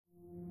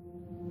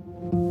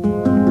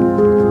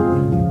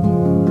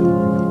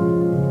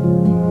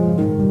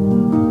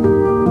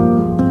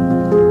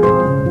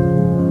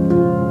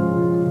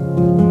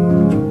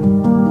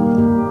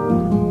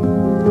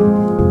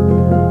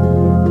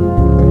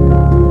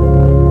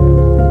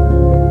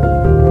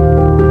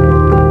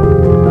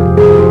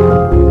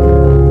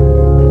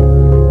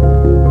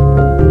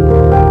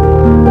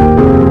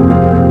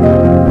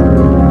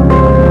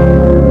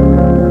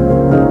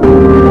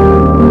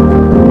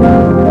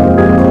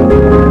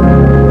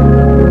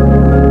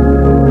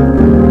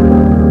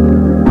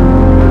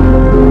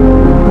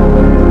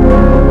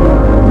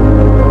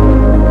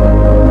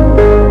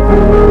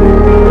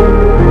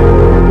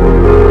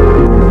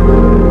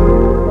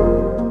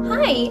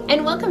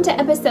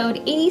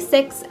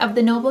26 of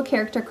the Noble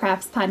Character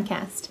Crafts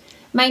podcast.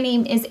 My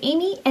name is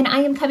Amy, and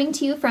I am coming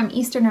to you from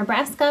eastern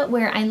Nebraska,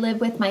 where I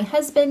live with my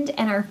husband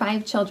and our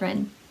 5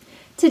 children.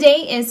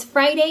 Today is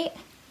Friday,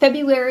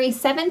 February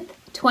 7th,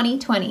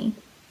 2020.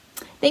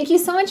 Thank you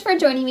so much for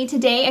joining me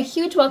today. A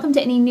huge welcome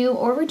to any new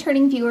or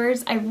returning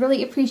viewers. I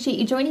really appreciate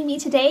you joining me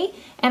today,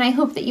 and I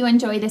hope that you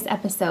enjoy this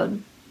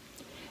episode.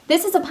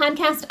 This is a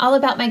podcast all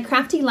about my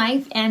crafty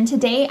life, and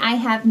today I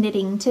have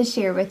knitting to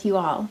share with you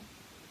all.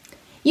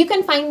 You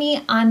can find me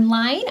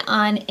online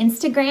on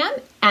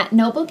Instagram at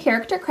Noble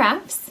Character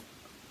Crafts,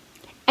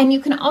 and you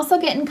can also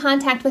get in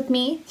contact with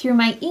me through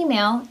my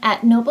email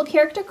at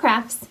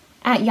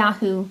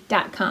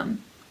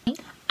noblecharactercrafts@yahoo.com.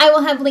 I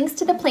will have links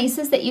to the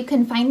places that you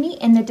can find me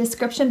in the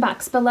description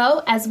box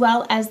below, as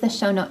well as the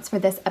show notes for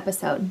this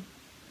episode.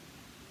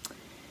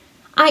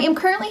 I am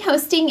currently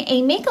hosting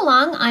a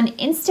make-along on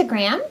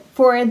Instagram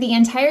for the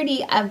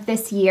entirety of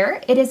this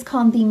year. It is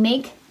called the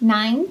Make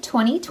 9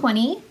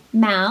 2020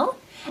 MAL,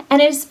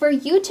 and it is for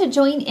you to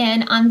join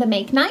in on the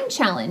Make 9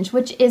 Challenge,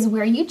 which is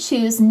where you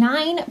choose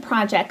 9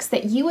 projects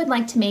that you would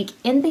like to make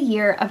in the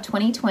year of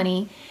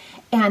 2020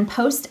 and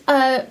post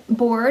a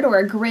board or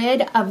a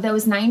grid of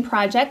those 9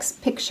 projects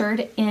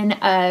pictured in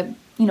a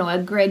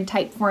grid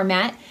type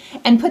format,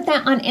 and put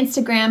that on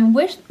Instagram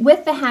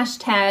with the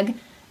hashtag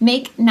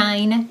Make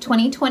 9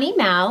 2020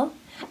 MAL.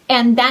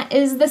 And that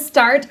is the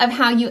start of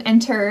how you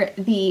enter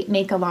the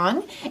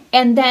make-along.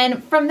 And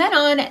then from then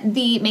on,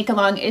 the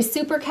make-along is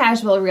super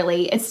casual,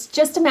 really. It's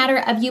just a matter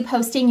of you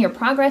posting your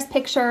progress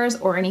pictures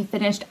or any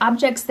finished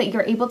objects that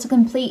you're able to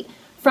complete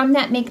from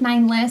that Make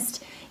 9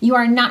 list. You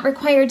are not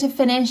required to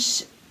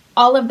finish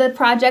all of the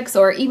projects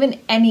or even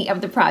any of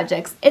the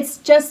projects. It's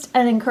just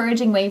an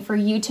encouraging way for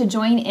you to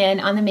join in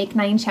on the Make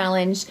 9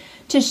 Challenge,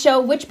 to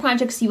show which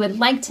projects you would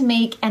like to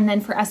make, and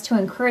then for us to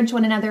encourage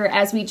one another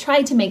as we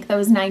try to make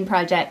those 9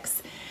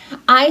 projects.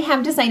 I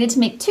have decided to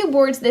make 2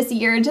 boards this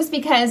year just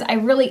because I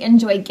really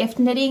enjoy gift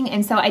knitting,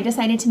 and so I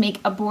decided to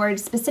make a board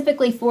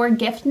specifically for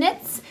gift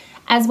knits,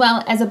 as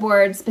well as a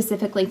board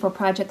specifically for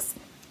projects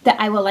that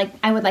I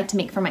would like to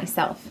make for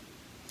myself.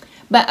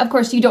 But of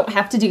course, you don't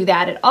have to do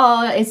that at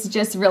all. It's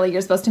just really, you're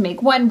supposed to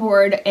make 1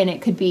 board, and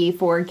it could be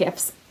for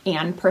gifts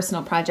and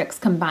personal projects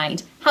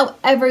combined.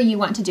 However you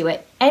want to do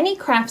it. Any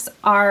crafts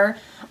are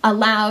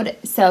allowed,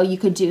 so you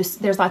could do,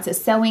 there's lots of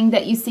sewing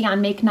that you see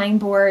on Make 9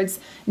 boards,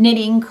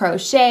 knitting,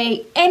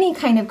 crochet, any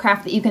kind of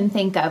craft that you can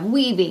think of,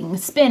 weaving,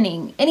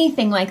 spinning,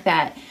 anything like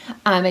that.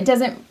 It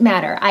doesn't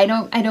matter.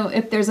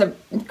 If there's a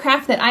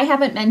craft that I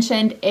haven't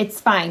mentioned, it's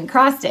fine.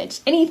 Cross stitch,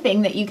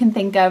 anything that you can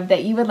think of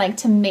that you would like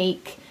to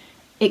make,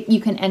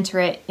 you can enter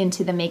it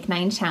into the Make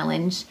 9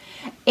 Challenge.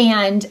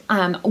 And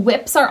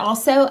whips are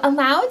also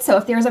allowed. So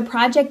if there's a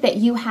project that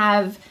you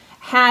have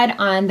had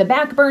on the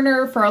back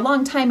burner for a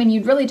long time and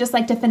you'd really just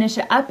like to finish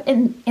it up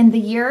in the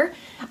year,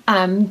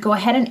 go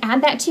ahead and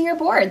add that to your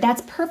board.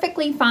 That's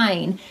perfectly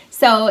fine.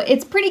 So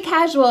it's pretty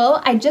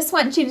casual. I just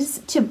want you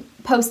to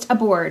post a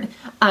board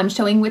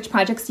showing which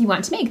projects you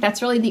want to make.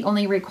 That's really the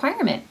only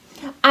requirement.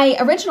 I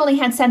originally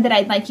had said that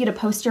I'd like you to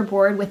post your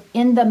board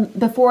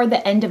before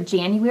the end of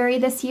January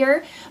this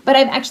year, but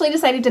I've actually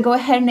decided to go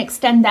ahead and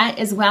extend that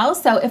as well.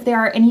 So if there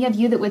are any of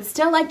you that would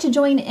still like to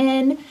join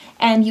in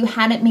and you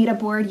hadn't made a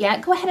board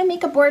yet, go ahead and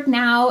make a board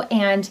now,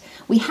 and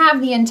we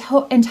have the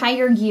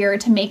entire year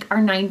to make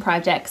our 9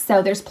 projects.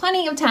 So there's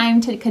plenty of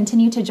time to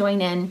continue to join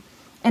in,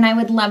 and I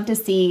would love to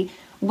see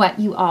what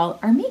you all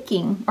are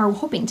making or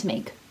hoping to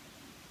make.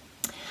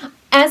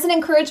 As an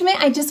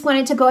encouragement, I just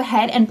wanted to go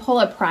ahead and pull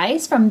a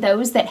prize from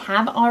those that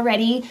have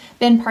already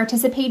been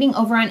participating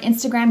over on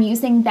Instagram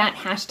using that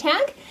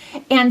hashtag.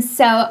 And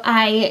so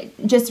I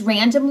just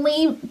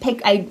randomly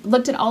I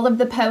looked at all of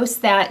the posts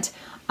that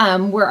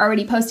were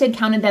already posted,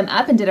 counted them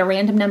up, and did a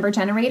random number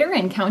generator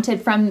and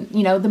counted from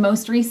the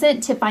most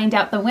recent to find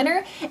out the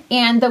winner.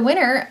 And the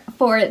winner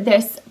for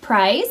this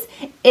prize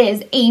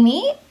is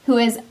Amy, who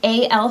is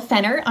A.L.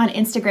 Fenner on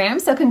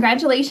Instagram. So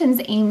congratulations,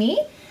 Amy.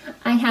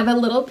 I have a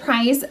little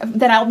prize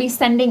that I'll be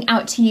sending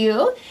out to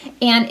you,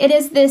 and it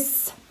is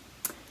this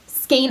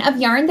skein of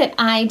yarn that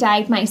I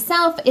dyed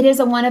myself. It is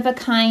a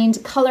one-of-a-kind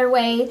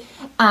colorway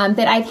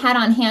that I've had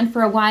on hand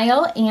for a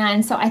while,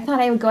 and so I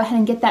thought I would go ahead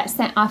and get that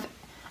sent off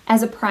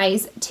as a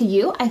prize to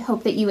you. I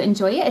hope that you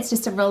enjoy it. It's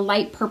just a real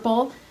light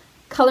purple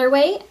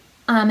colorway,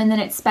 and then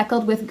it's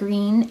speckled with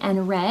green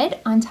and red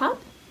on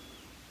top.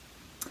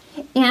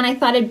 And I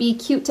thought it'd be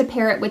cute to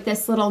pair it with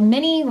this little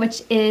mini,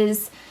 which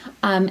is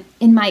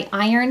in my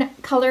iron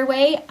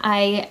colorway.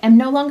 I am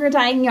no longer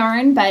dyeing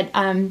yarn, but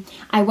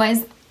I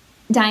was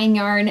dyeing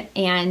yarn,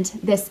 and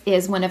this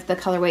is one of the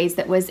colorways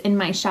that was in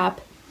my shop.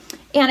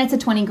 And it's a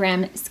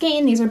 20-gram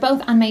skein. These are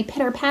both on my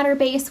Pitter Patter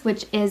base,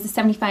 which is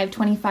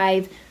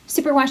 75-25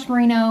 superwash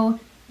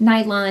merino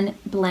nylon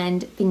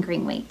blend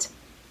fingering weight.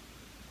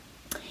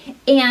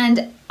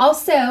 And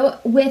also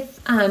with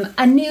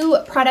a new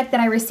product that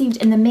I received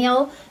in the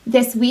mail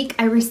this week,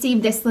 I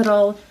received this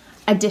little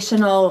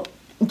additional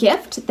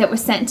gift that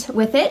was sent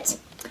with it.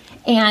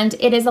 And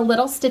it is a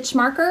little stitch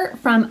marker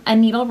from A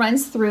Needle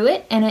Runs Through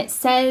It, and it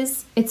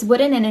says, it's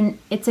wooden and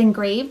it's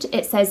engraved.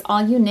 It says,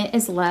 "All you knit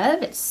is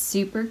love." It's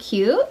super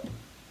cute.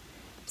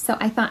 So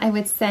I thought I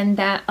would send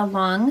that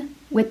along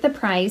with the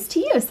prize to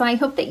you. So I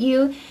hope that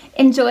you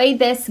enjoyed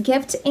this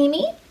gift,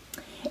 Amy.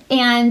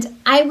 And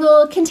I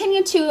will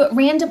continue to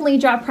randomly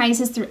draw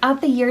prizes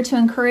throughout the year to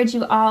encourage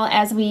you all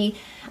as we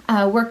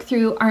work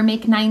through our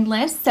Make 9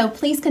 list. So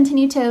please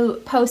continue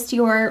to post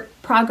your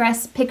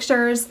progress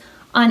pictures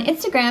on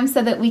Instagram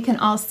so that we can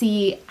all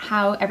see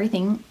how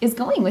everything is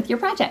going with your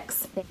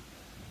projects.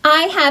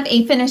 I have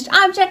a finished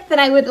object that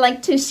I would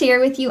like to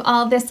share with you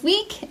all this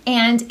week,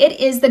 and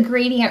it is the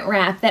gradient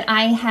wrap that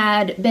I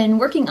had been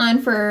working on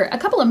for a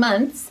couple of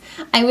months.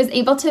 I was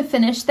able to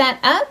finish that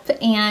up,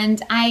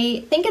 and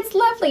I think it's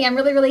lovely. I'm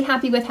really, really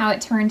happy with how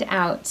it turned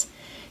out.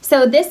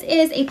 So this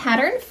is a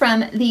pattern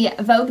from the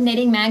Vogue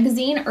Knitting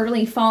Magazine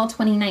early fall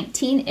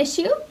 2019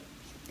 issue.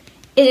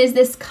 It is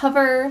this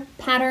cover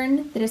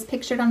pattern that is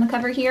pictured on the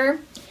cover here,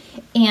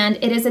 and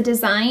it is a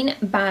design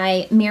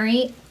by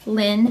Mary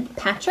Lynn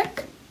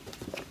Patrick.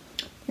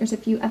 There's a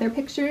few other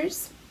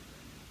pictures.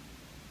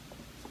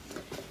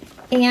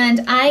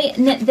 And I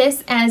knit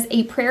this as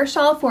a prayer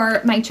shawl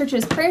for my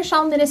church's prayer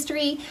shawl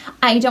ministry.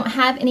 I don't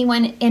have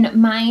anyone in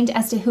mind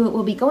as to who it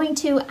will be going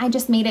to. I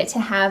just made it to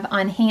have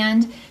on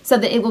hand so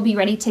that it will be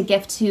ready to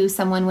gift to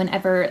someone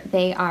whenever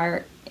they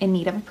are in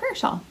need of a prayer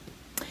shawl.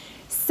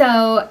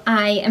 So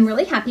I am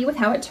really happy with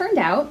how it turned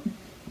out.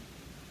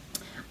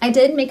 I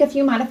did make a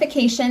few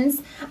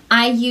modifications.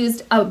 I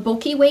used a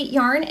bulky weight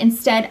yarn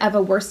instead of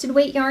a worsted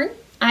weight yarn.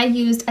 I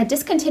used a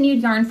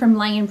discontinued yarn from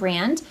Lion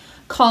Brand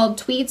called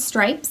Tweed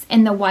Stripes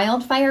in the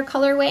Wildfire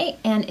colorway,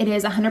 and it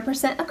is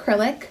 100%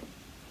 acrylic.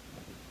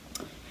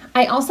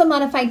 I also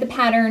modified the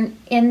pattern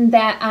in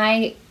that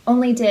I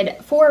only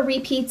did 4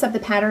 repeats of the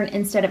pattern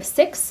instead of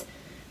 6.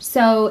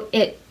 So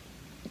it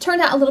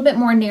turned out a little bit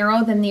more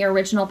narrow than the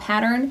original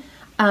pattern,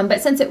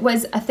 but since it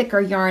was a thicker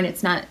yarn,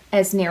 it's not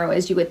as narrow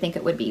as you would think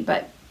it would be.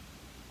 But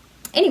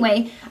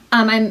anyway,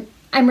 I'm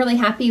really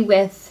happy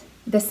with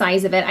the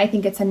size of it. I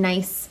think it's a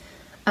nice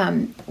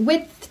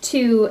width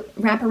to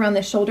wrap around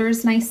the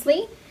shoulders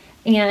nicely,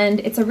 and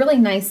it's a really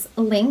nice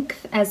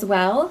length as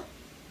well.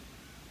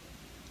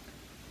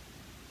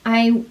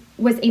 I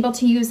was able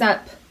to use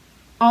up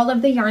all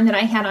of the yarn that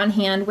I had on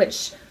hand,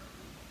 which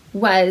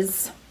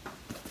was,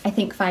 I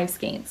think, 5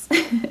 skeins.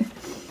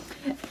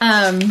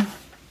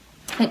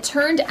 It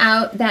turned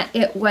out that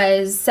it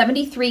was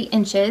 73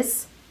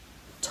 inches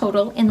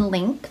total in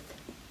length.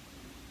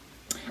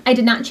 I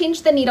did not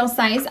change the needle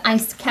size. I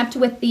kept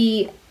with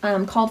the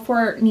called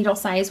for needle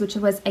size, which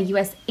was a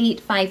US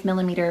 8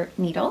 5mm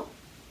needle.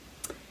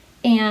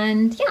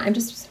 And yeah, I'm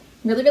just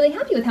really, really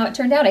happy with how it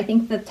turned out. I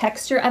think the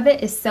texture of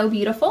it is so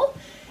beautiful,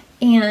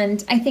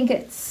 and I think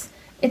it's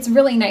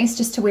really nice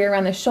just to wear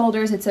around the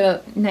shoulders. It's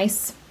a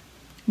nice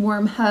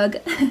warm hug.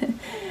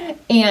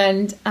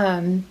 And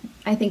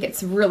I think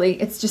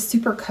it's just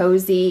super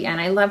cozy, and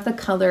I love the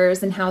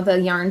colors and how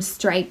the yarn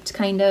striped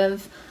kind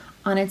of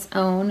on its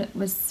own. It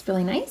was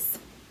really nice.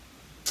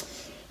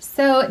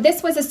 So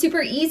this was a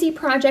super easy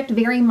project,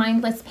 very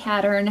mindless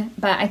pattern,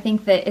 but I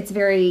think that it's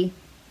very,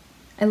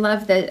 I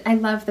love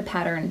the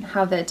pattern,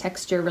 how the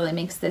texture really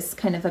makes this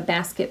kind of a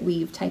basket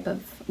weave type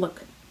of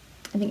look.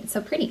 I think it's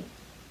so pretty.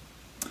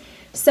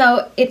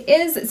 So it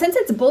is, since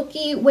it's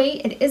bulky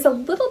weight, it is a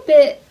little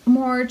bit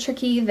more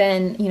tricky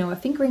than, you know, a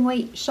fingering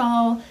weight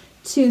shawl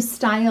to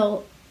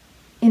style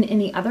in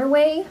any other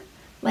way,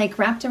 like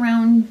wrapped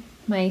around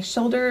my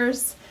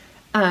shoulders.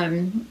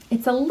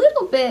 It's a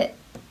little bit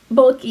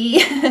bulky,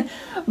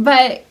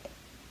 but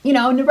you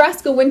know,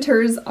 Nebraska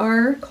winters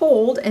are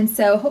cold, and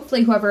so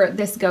hopefully whoever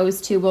this goes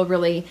to will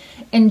really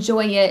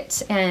enjoy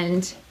it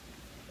and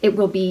it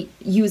will be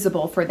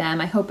usable for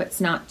them. I hope it's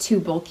not too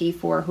bulky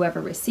for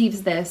whoever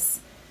receives this,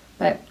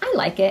 but I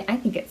like it. I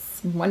think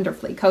it's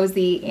wonderfully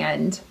cozy,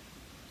 and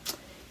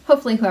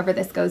hopefully whoever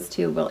this goes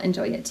to will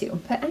enjoy it too.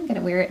 But I'm gonna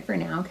wear it for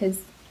now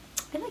because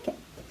I like it.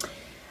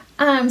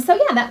 So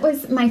yeah, that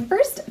was my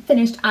first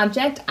finished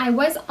object. I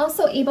was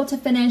also able to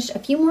finish a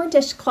few more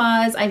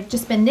dishcloths. I've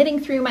just been knitting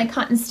through my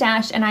cotton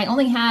stash, and I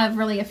only have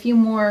really a few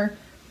more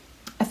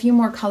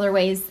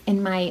colorways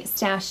in my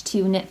stash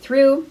to knit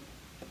through.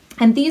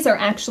 And these are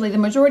actually, the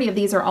majority of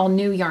these are all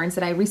new yarns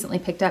that I recently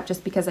picked up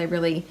just because I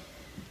really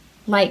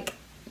like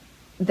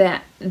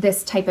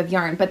this type of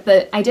yarn.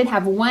 But I did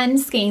have 1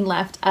 skein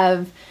left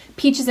of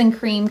Peaches and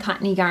Cream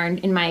cottony yarn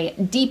in my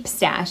deep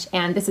stash,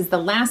 and this is the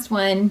last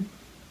one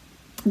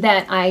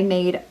that I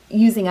made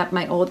using up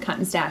my old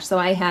cotton stash. So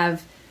I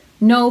have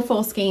no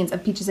full skeins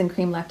of Peaches and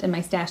Cream left in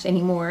my stash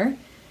anymore.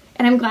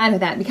 And I'm glad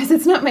of that because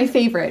it's not my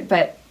favorite,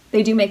 but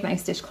they do make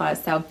nice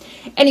dishcloths. So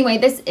anyway,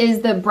 this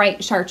is the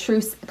bright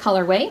Chartreuse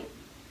colorway.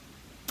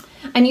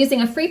 I'm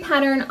using a free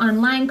pattern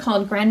online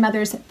called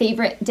Grandmother's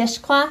Favorite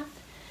Dishcloth.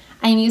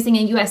 I'm using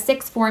a US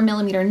 6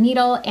 4mm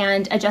needle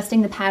and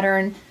adjusting the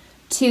pattern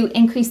to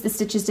increase the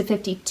stitches to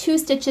 52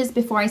 stitches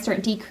before I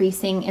start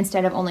decreasing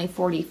instead of only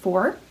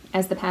 44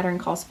 as the pattern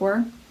calls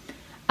for.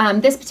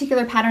 This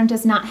particular pattern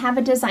does not have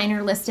a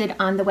designer listed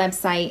on the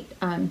website,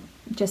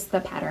 just the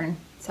pattern.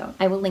 So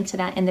I will link to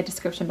that in the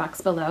description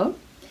box below.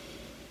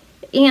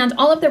 And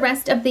all of the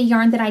rest of the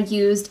yarn that I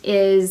used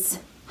is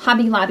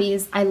Hobby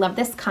Lobby's I Love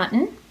This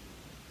Cotton.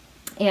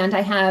 And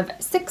I have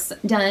 6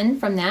 done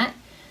from that.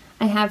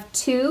 I have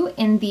 2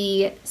 in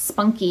the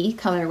Spunky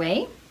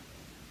colorway,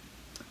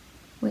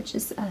 which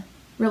is a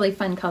really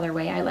fun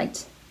colorway.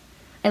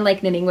 I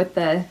like knitting with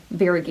the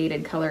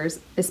variegated colors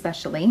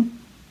especially.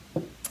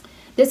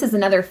 This is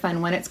another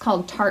fun one. It's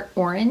called Tart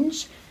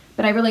Orange,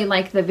 but I really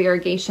like the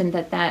variegation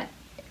that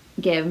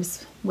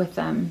gives with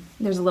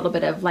there's a little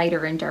bit of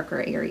lighter and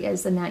darker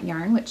areas in that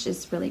yarn, which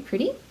is really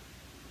pretty.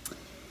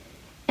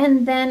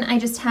 And then I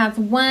just have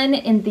 1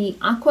 in the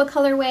Aqua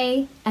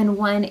colorway and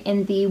 1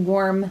 in the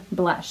Warm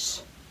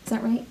Blush. Is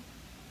that right?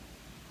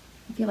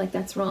 I feel like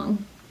that's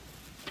wrong.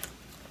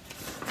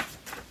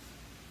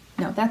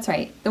 No, that's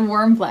right. The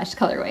Warm Blush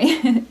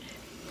colorway.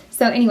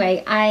 So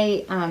anyway,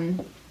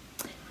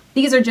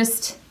 these are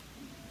just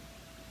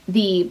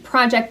the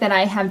project that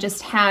I have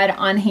just had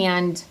on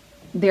hand.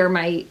 They're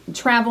my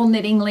travel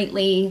knitting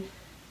lately,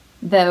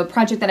 the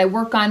project that I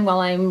work on while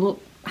I'm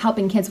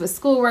helping kids with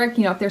schoolwork.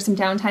 You know, if there's some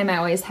downtime, I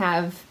always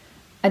have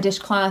a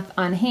dishcloth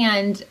on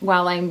hand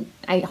while I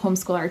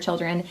homeschool our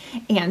children.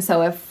 And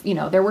so if, you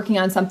know, they're working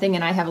on something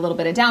and I have a little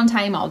bit of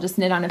downtime, I'll just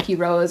knit on a few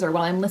rows, or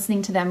while I'm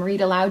listening to them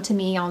read aloud to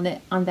me, I'll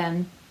knit on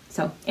them.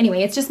 So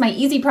anyway, it's just my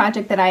easy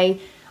project that I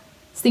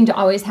seem to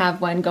always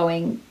have one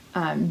going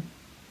at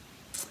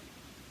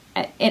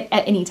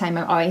any time.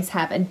 I always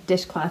have a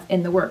dishcloth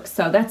in the works.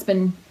 So that's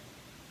been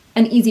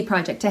an easy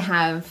project to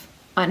have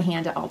on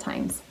hand at all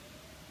times.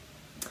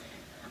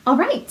 All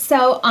right,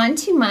 so on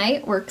to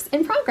my works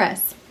in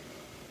progress.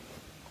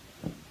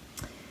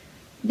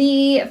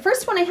 The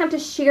first one I have to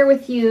share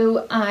with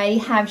you,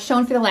 I have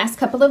shown for the last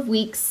couple of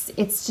weeks.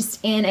 It's just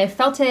in a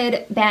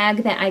felted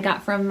bag that I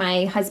got from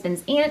my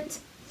husband's aunt.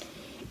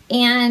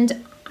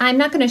 And I'm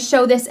not going to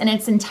show this in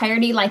its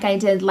entirety like I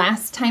did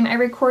last time I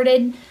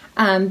recorded,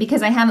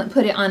 because I haven't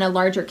put it on a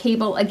larger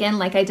cable again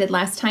like I did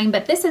last time.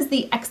 But this is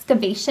the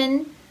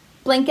Excavation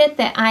blanket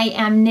that I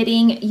am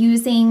knitting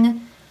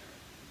using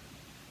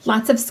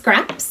lots of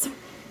scraps.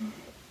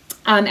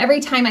 Every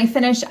time I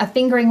finish a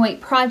fingering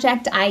weight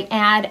project, I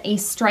add a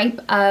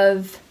stripe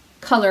of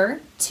color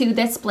to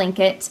this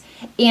blanket.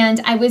 And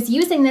I was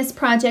using this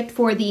project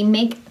for the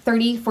Make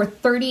 30 for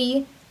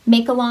 30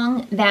 make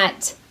along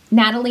that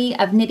Natalie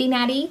of Knitty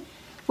Natty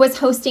was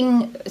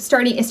hosting.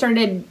 It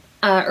started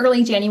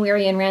early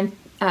January and ran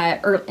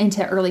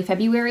into early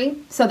February.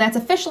 So that's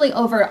officially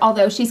over,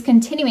 although she's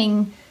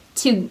continuing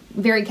to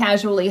very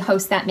casually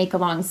host that make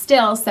along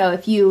still. So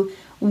if you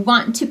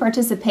want to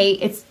participate,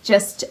 it's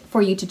just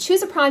for you to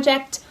choose a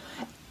project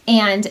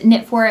and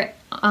knit for it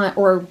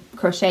or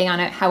crochet on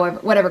it, however,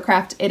 whatever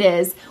craft it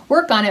is,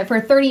 work on it for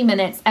 30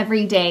 minutes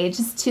every day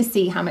just to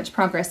see how much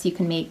progress you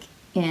can make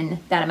in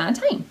that amount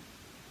of time.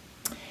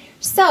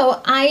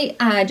 So I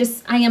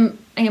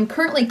am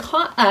currently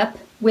caught up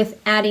with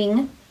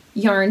adding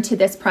yarn to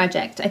this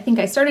project. I think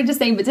I started to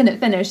say but didn't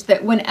finish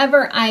that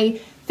whenever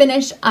I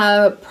finish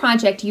a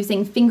project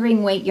using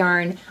fingering weight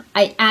yarn,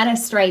 I add a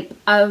stripe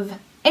of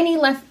any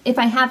left. If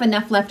I have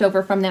enough left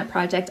over from that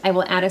project, I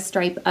will add a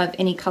stripe of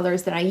any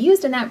colors that I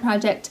used in that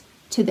project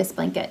to this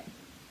blanket.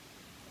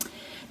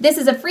 This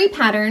is a free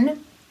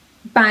pattern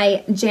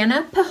by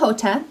Jana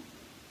Pihota.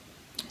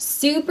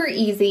 Super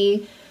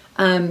easy.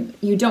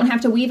 You don't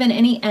have to weave in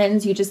any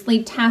ends. You just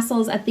leave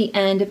tassels at the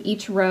end of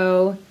each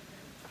row,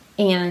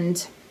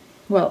 and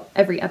well,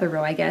 every other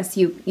row, I guess.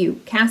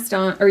 You cast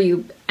on, or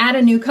you add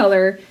a new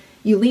color,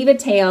 you leave a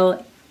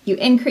tail, you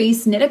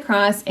increase, knit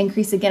across,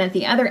 increase again at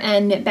the other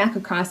end, knit back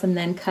across, and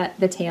then cut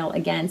the tail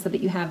again so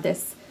that you have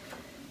this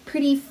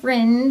pretty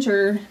fringe,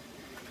 or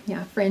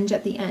yeah, fringe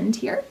at the end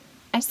here.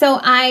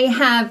 So I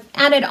have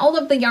added all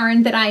of the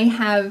yarn that I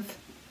have.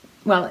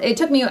 Well, it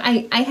took me,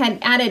 I had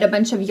added a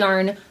bunch of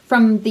yarn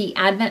from the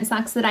Advent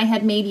socks that I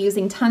had made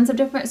using tons of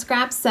different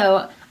scraps.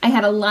 So I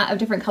had a lot of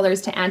different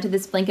colors to add to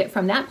this blanket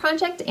from that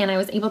project, and I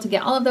was able to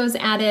get all of those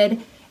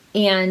added.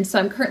 And so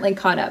I'm currently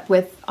caught up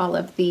with all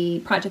of the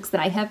projects that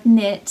I have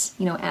knit,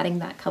 you know, adding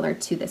that color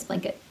to this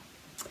blanket.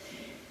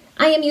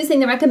 I am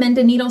using the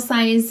recommended needle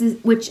size,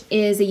 which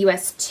is a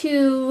US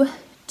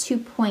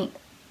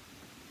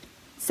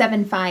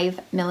 2.75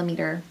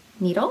 millimeter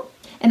needle.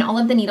 And all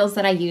of the needles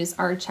that I use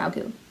are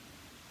Chowgu.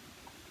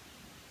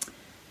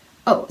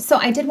 Oh, so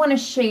I did want to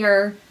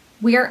share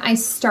where I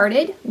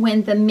started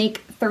when the Make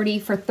 30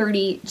 for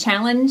 30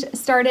 challenge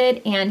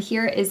started, and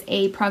here is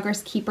a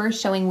progress keeper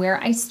showing where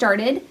I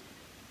started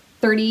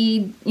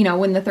 30, you know,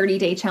 when the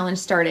 30-day challenge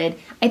started.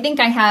 I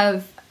think I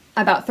have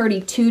about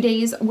 32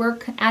 days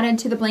work added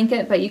to the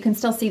blanket, but you can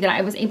still see that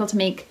I was able to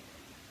make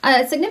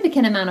a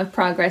significant amount of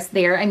progress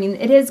there. I mean,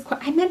 it is,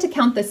 I meant to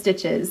count the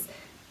stitches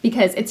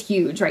because it's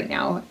huge right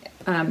now.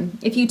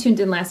 If you tuned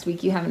in last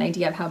week, you have an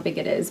idea of how big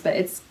it is, but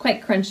it's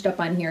quite crunched up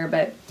on here.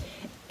 But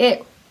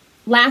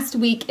last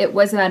week it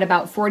was at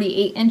about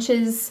 48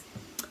 inches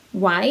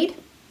wide,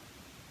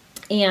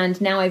 and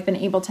now I've been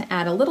able to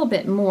add a little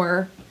bit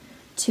more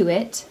to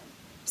it.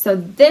 So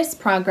this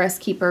progress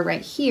keeper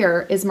right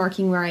here is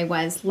marking where I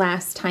was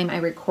last time I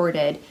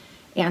recorded.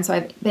 And so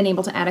I've been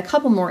able to add a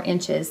couple more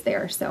inches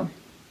there. So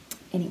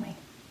anyway,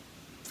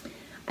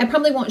 I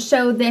probably won't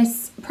show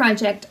this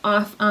project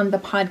off on the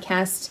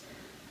podcast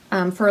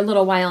for a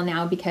little while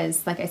now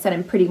because, like I said,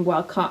 I'm pretty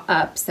well caught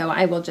up. So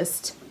I will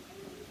just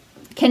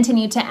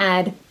continue to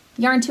add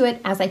yarn to it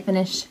as I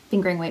finish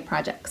fingering weight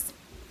projects.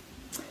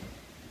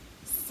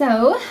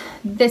 So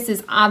this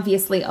is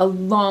obviously a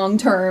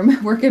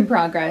long-term work in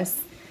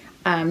progress.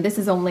 This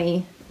is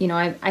only, you know,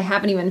 I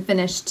haven't even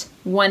finished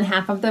one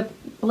half of the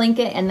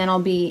blanket, and then I'll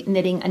be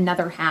knitting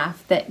another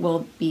half that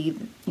will be,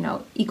 you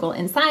know, equal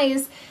in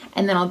size,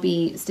 and then I'll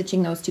be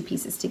stitching those two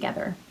pieces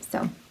together.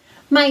 So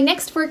my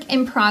next work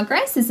in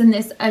progress is in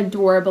this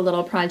adorable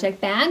little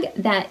project bag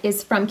that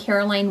is from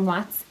Caroline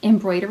Watts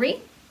Embroidery.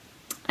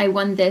 I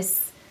won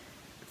this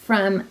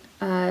from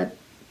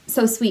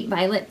So Sweet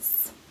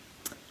Violet's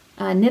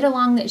knit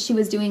along that she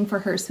was doing for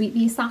her Sweet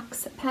Bee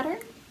Socks pattern.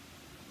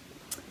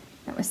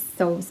 That was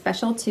so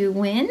special to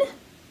win,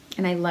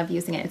 and I love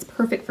using it. It's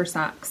perfect for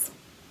socks.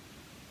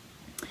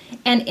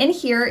 And in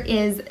here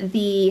is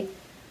the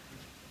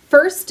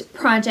first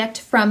project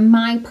from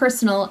my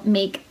personal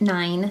Make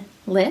 9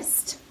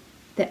 list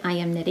that I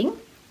am knitting.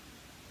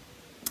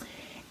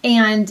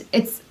 And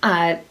it's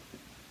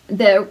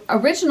the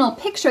original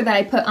picture that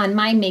I put on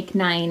my Make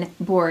 9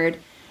 board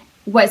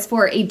was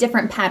for a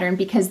different pattern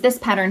because this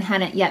pattern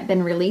hadn't yet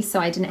been released, so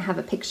I didn't have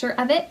a picture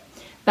of it.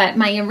 But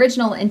my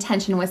original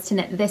intention was to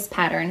knit this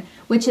pattern,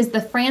 which is the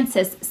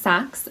Francis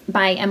Socks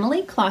by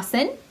Amelie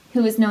Clawson,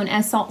 who is known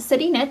as Salt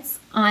City Knits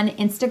on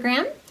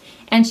Instagram.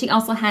 And she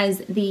also has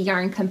the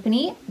yarn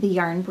company, the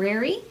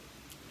Yarnbrary.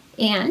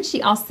 And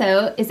she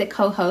also is a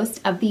co-host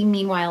of the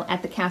Meanwhile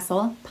at the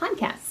Castle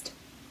podcast.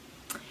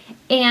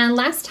 And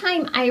last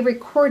time I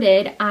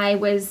recorded, I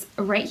was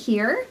right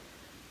here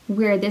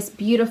where this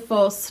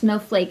beautiful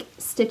snowflake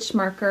stitch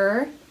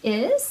marker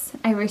is.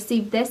 I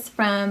received this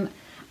from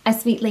a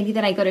sweet lady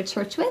that I go to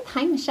church with.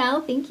 Hi,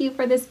 Michelle. Thank you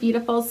for this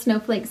beautiful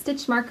snowflake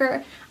stitch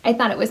marker. I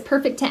thought it was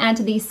perfect to add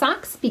to these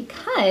socks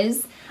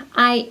because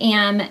I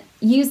am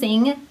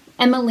using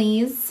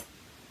Amelie's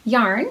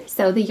yarn,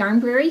 so the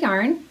Yarnbrary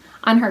yarn,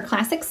 on her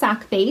classic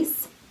sock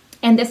base,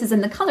 and this is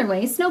in the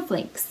colorway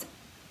Snowflakes.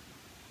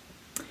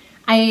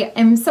 I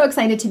am so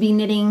excited to be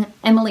knitting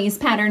Amelie's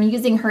pattern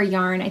using her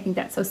yarn. I think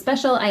that's so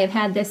special. I have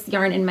had this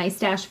yarn in my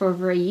stash for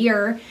over a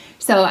year,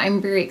 so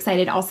I'm very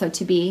excited also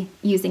to be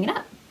using it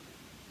up.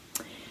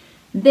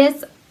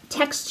 This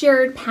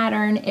textured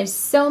pattern is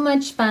so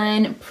much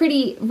fun,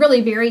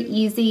 really very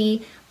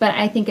easy, but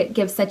I think it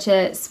gives such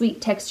a sweet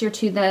texture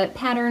to the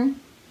pattern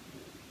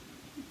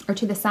or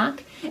to the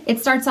sock. It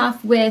starts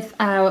off with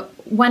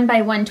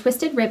 1x1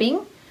 twisted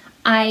ribbing.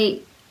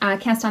 I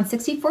cast on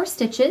 64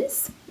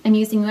 stitches. I'm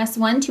using US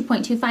 1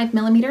 2.25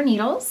 millimeter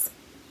needles.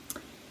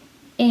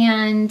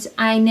 And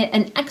I knit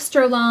an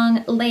extra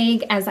long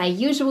leg as I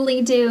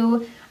usually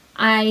do.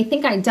 I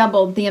think I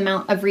doubled the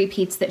amount of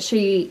repeats that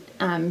she,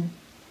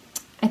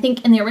 I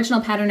think in the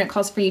original pattern it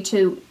calls for you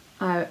to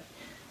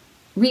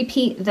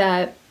repeat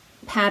the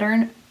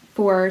pattern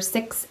for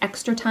 6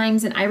 extra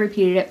times, and I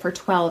repeated it for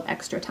 12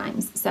 extra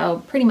times.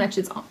 So pretty much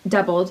it's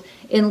doubled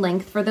in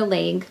length for the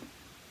leg.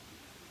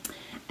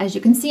 As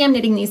you can see, I'm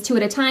knitting these 2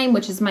 at a time,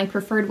 which is my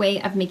preferred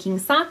way of making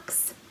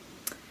socks.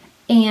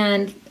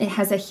 And it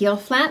has a heel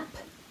flap,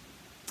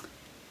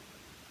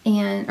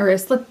 or a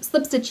slip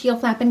stitch heel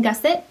flap and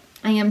gusset.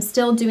 I am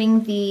still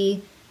doing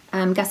the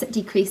gusset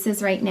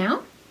decreases right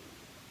now.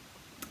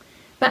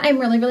 But I'm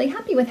really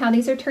happy with how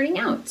these are turning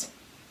out.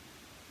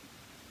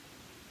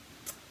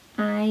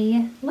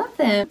 I love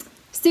them.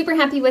 Super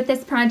happy with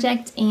this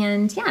project,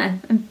 and yeah,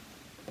 I'm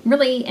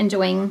really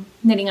enjoying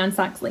knitting on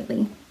socks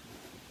lately.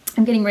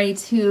 I'm getting ready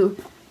to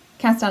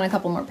cast on a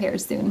couple more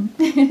pairs soon.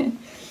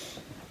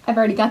 I've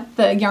already got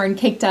the yarn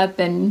caked up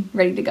and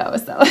ready to go,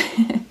 so.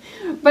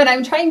 But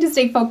I'm trying to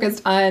stay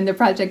focused on the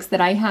projects that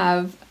I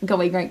have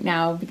going right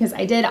now because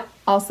I did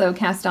also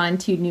cast on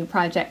 2 new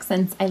projects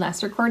since I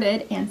last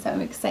recorded, and so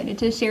I'm excited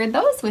to share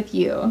those with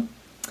you.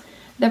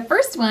 The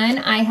first one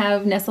I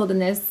have nestled in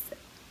this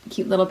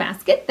cute little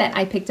basket that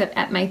I picked up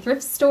at my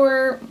thrift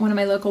store, one of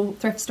my local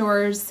thrift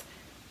stores.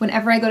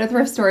 Whenever I go to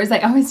thrift stores, I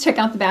always check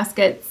out the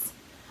baskets.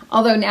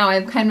 Although now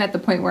I'm kind of at the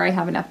point where I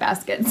have enough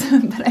baskets,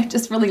 but I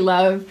just really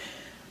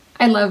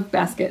I love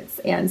baskets,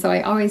 and so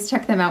I always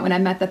check them out when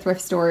I'm at the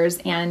thrift stores,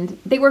 and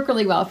they work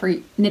really well for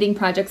knitting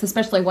projects,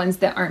 especially ones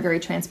that aren't very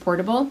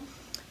transportable.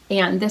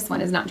 And this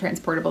one is not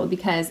transportable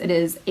because it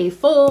is a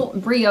full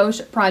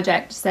brioche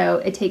project, so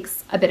it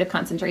takes a bit of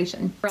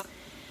concentration.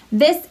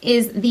 This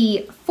is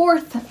the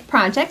 4th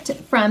project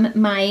from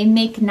my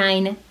Make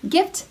 9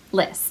 gift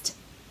list.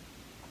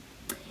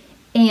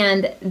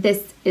 And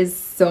this is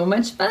so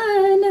much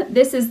fun.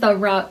 This is the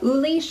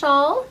Rauli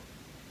shawl,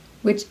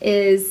 which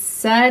is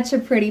such a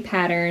pretty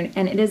pattern,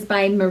 and it is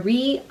by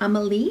Amelie,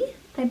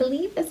 I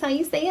believe is how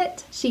you say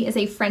it. She is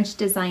a French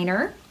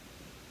designer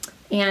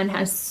and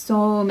has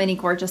so many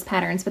gorgeous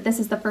patterns, but this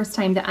is the first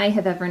time that I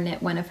have ever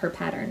knit one of her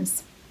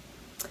patterns.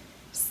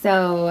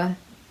 So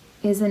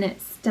isn't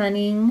it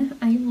stunning?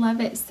 I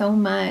love it so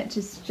much.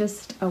 It's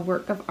just a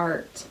work of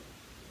art.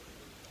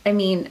 I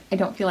mean, I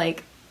don't feel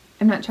like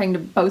I'm not trying to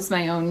boast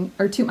my own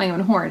or toot my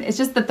own horn. It's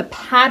just that the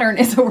pattern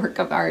is a work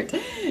of art.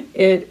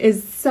 It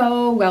is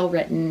so well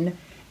written,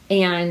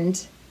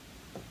 and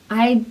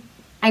I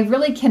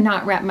really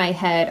cannot wrap my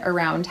head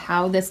around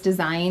how this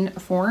design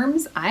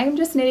forms. I'm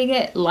just knitting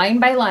it line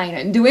by line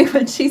and doing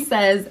what she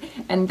says,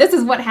 and this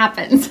is what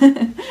happens.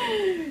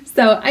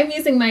 So I'm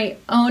using my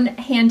own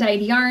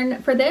hand-dyed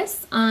yarn for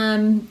this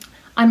on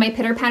my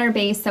pitter patter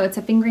base. So it's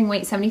a fingering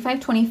weight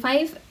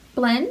 75-25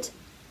 blend.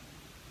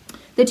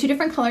 The two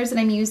different colors that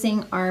I'm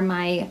using are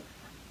my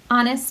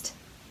Honest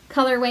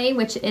colorway,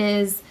 which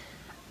is,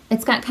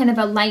 it's got kind of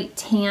a light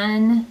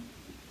tan,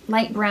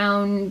 light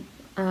brown,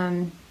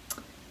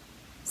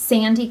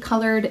 sandy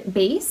colored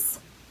base,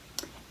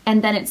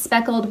 and then it's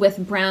speckled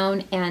with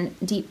brown and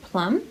deep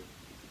plum,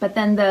 but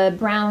then the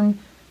brown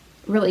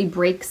really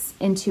breaks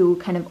into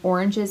kind of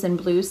oranges and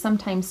blues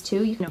sometimes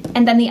too.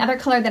 And then the other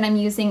color that I'm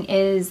using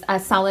is a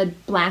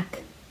solid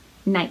black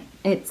Night.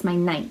 It's my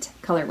Night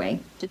colorway.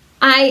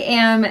 I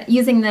am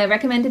using the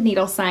recommended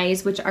needle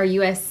size, which are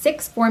US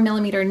 6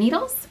 4mm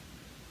needles.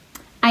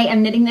 I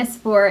am knitting this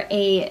for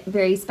a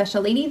very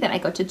special lady that I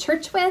go to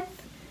church with,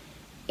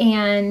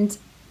 and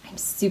I'm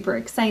super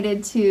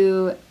excited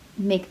to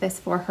make this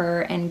for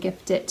her and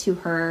gift it to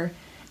her.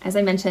 As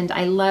I mentioned,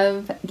 I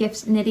love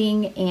gift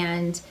knitting,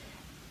 and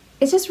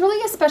it's just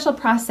really a special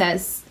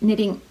process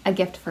knitting a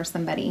gift for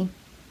somebody,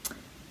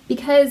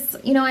 because,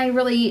 you know, I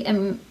really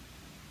am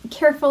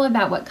careful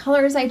about what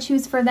colors I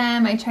choose for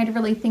them. I try to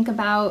really think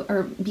about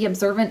or be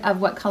observant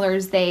of what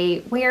colors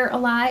they wear a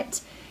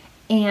lot.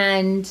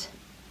 And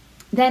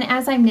then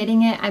as I'm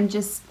knitting it, I'm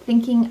just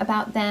thinking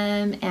about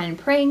them and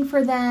praying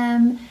for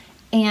them.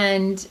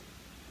 And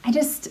I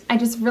just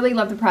really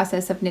love the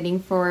process of knitting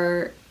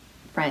for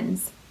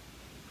friends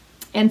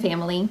and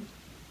family,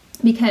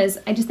 because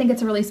I just think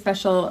it's a really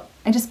special,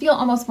 I just feel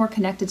almost more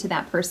connected to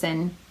that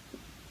person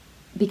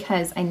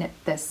because I knit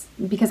this,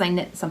 because I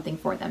knit something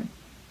for them.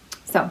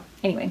 So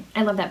anyway,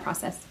 I love that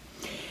process.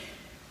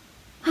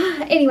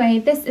 Anyway,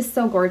 this is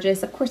so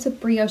gorgeous. Of course, with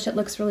brioche, it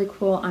looks really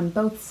cool on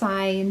both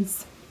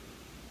sides.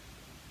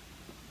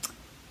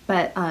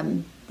 But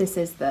this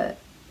is the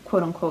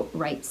quote-unquote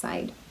right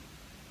side.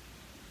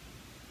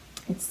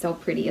 It's so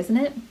pretty, isn't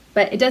it?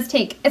 But it does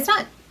take, it's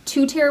not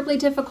too terribly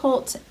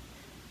difficult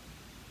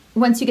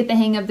once you get the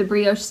hang of the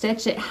brioche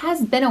stitch. It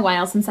has been a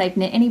while since I've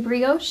knit any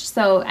brioche,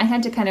 so I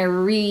had to kind of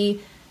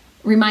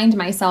remind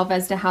myself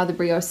as to how the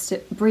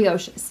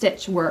brioche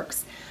stitch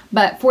works.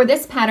 But for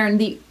this pattern,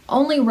 the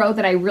only row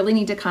that I really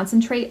need to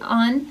concentrate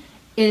on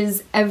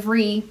is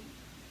every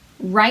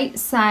right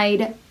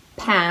side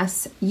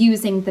pass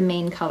using the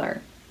main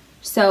color.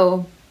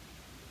 So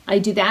I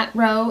do that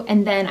row,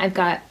 and then I've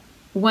got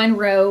one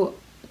row,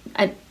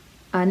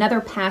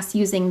 another pass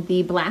using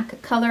the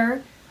black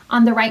color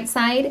on the right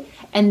side,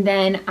 and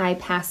then I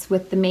pass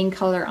with the main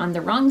color on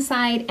the wrong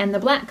side and the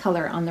black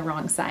color on the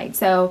wrong side.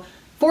 So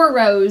 4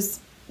 rows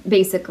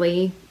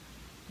basically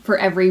for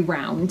every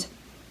round,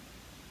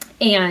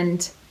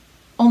 and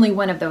only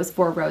one of those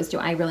 4 rows do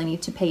I really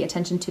need to pay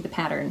attention to the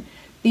pattern.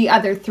 The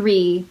other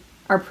 3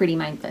 are pretty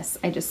mindless.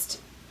 I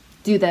just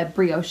do the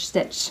brioche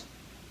stitch.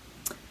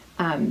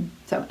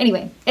 So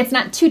anyway, it's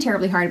not too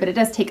terribly hard, but it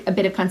does take a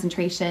bit of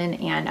concentration,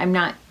 and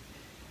I'm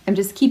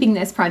just keeping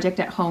this project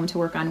at home to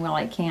work on while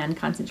I can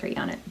concentrate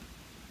on it.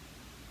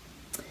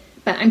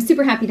 But I'm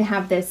super happy to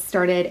have this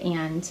started,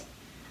 and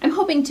I'm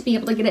hoping to be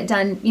able to get it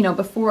done, you know,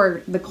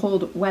 before the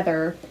cold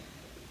weather.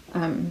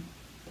 You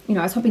know,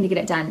 I was hoping to get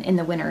it done in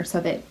the winter so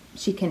that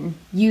she can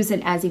use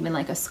it as even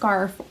like a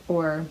scarf,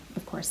 or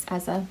of course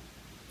as a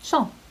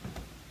shawl.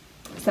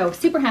 So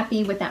super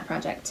happy with that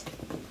project.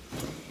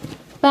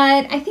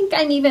 But I think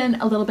I'm even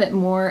a little bit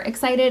more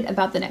excited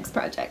about the next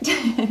project.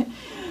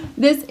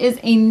 This is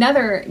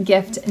another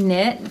gift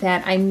knit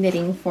that I'm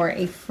knitting for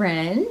a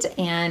friend,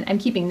 and I'm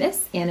keeping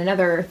this in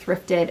another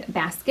thrifted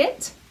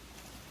basket.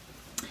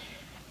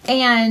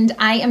 And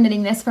I am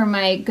knitting this for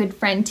my good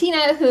friend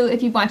Tina, who,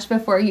 if you've watched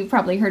before, you've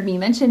probably heard me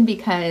mention,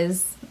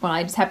 because, well,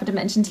 I just happen to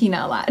mention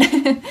Tina a lot.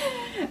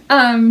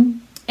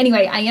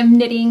 Anyway, I am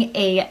knitting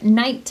a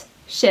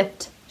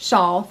Nightshift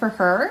shawl for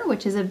her,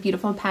 which is a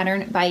beautiful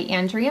pattern by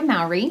Andrea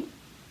Mowry.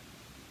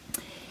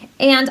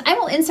 And I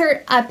will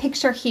insert a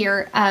picture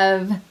here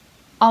of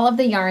all of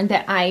the yarn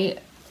that I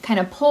kind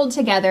of pulled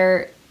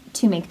together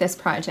to make this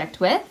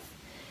project with.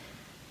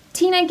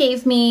 Tina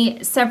gave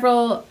me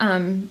several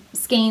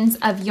skeins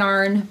of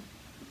yarn.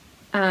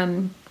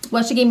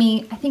 Well, she gave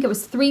me, I think it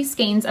was 3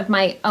 skeins of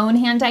my own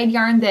hand-dyed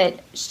yarn that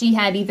she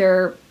had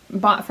either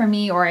bought from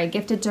me or I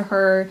gifted to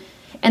her,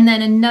 and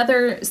then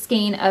another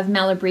skein of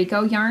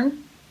Malabrigo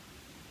yarn.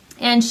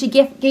 And she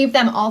gave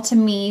them all to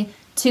me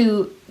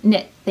to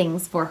knit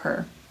things for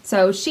her.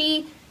 So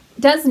she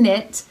does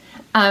knit.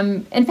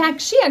 In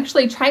fact, she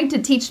actually tried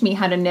to teach me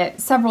how to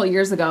knit several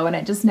years ago, and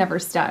it just never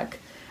stuck.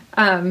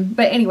 But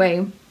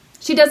anyway,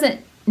 she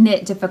doesn't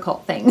knit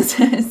difficult things.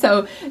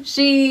 So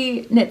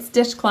she knits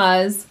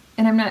dishcloths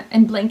and I'm not,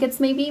 and blankets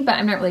maybe, but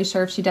I'm not really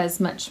sure if she does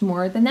much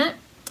more than that.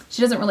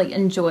 She doesn't really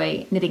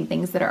enjoy knitting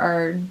things that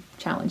are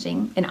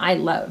challenging, and I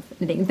love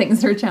knitting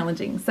things that are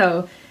challenging.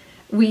 So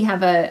we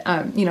have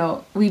a, you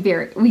know, we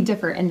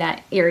differ in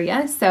that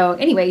area. So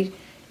anyway,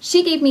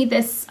 she gave me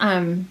this,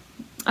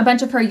 a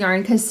bunch of her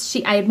yarn because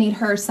I had made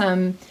her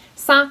some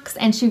socks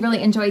and she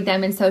really enjoyed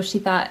them. And so she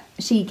thought,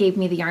 she gave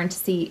me the yarn to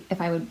see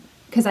if I would,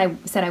 because I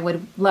said I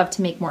would love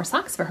to make more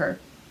socks for her.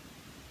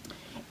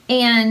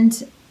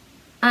 And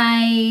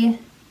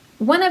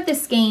one of the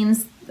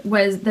skeins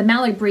was, the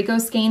Malabrigo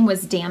skein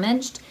was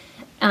damaged.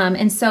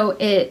 And so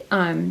it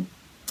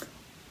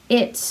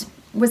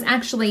was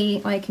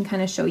actually, I can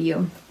kind of show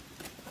you.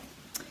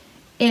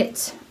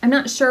 I'm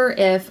not sure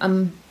if,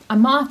 a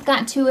moth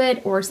got to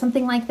it or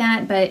something like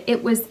that, but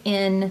it was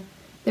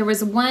there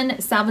was one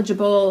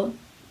salvageable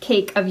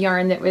cake of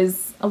yarn that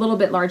was a little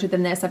bit larger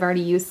than this. I've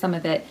already used some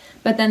of it,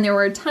 but then there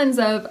were tons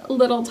of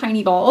little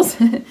tiny balls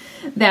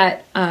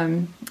that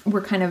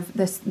were kind of,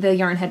 the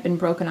yarn had been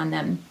broken on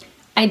them.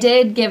 I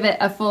did give it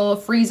a full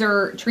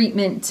freezer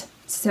treatment,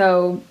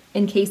 so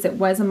in case it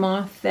was a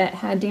moth that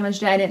had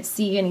damaged it, I didn't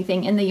see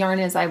anything in the yarn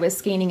as I was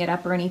scanning it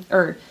up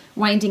or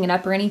winding it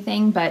up or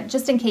anything, but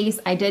just in case,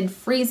 I did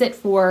freeze it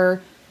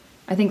for,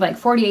 I think like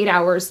 48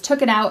 hours,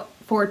 took it out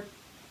for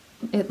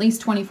at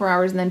least 24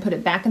 hours and then put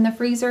it back in the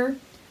freezer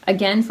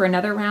again for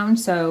another round.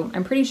 So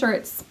I'm pretty sure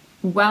it's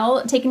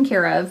well taken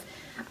care of.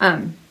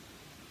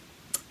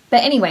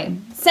 But anyway,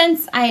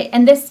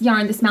 and this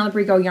yarn, this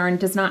Malabrigo yarn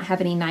does not have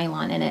any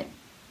nylon in it.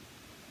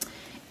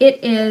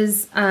 It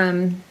is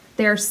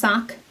their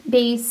sock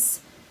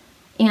base.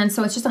 And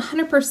so it's just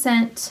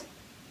 100%,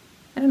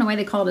 I don't know why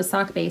they call it a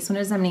sock base when it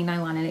doesn't have any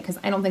nylon in it, because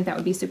I don't think that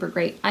would be super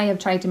great. I have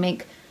tried to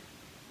make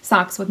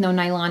socks with no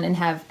nylon and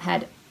have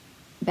had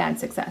bad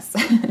success.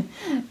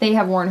 They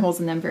have worn holes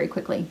in them very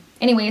quickly.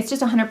 Anyway, it's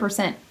just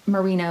 100%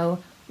 merino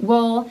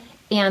wool,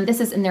 and this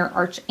is in their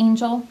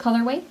Archangel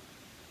colorway.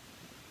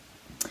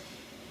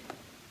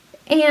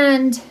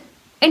 And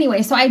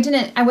anyway, so I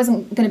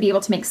wasn't going to be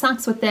able to make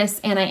socks with this,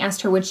 and I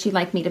asked her would she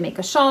like me to make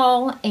a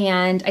shawl,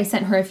 and I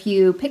sent her a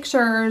few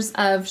pictures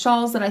of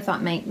shawls that I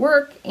thought might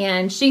work,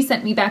 and she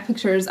sent me back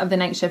pictures of the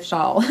Nightshift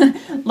shawl.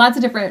 Lots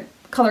of different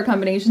color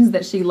combinations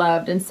that she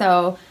loved. And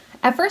so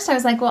at first I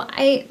was like, well,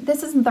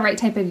 this isn't the right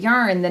type of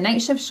yarn. The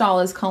Nightshift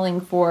shawl is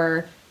calling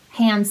for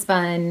hand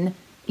spun,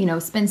 you know,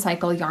 spin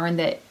cycle yarn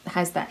that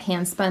has that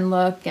hand spun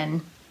look,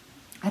 and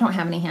I don't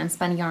have any hand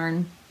spun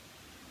yarn.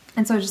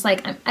 And so I was just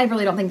like, I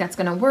really don't think that's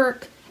going to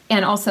work.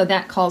 And also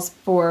that calls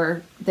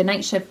for, the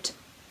Nightshift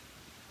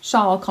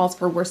shawl calls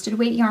for worsted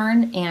weight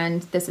yarn,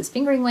 and this is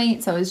fingering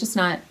weight. So it was just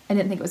not, I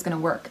didn't think it was going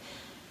to work.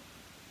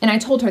 And I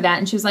told her that,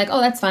 and she was like,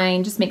 oh, that's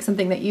fine. Just make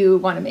something that you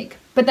want to make.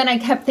 But then I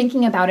kept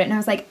thinking about it, and I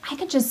was like, I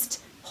could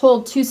just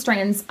hold 2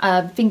 strands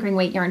of fingering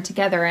weight yarn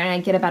together, and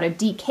I get about a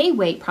DK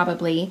weight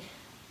probably.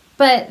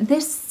 But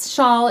this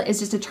shawl is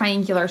just a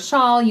triangular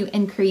shawl. You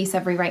increase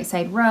every right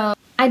side row.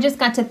 I just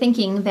got to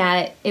thinking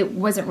that it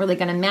wasn't really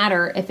going to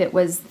matter if it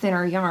was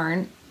thinner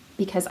yarn,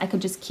 because I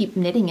could just keep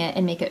knitting it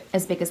and make it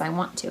as big as I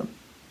want to.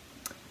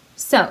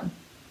 So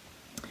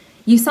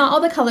you saw all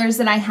the colors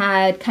that I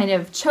had kind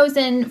of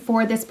chosen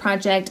for this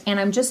project, and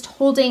I'm just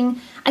holding,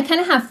 I kind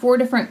of have 4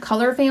 different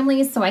color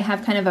families. So I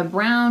have kind of a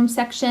brown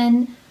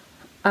section.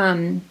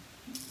 The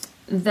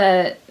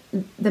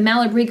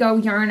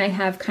Malabrigo yarn, I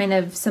have kind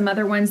of some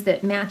other ones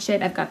that match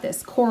it. I've got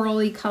this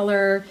corally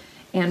color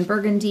and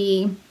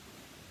burgundy.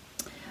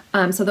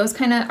 So those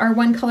kind of are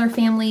one color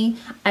family.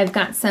 I've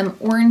got some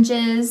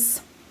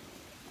oranges.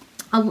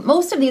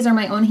 Most of these are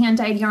my own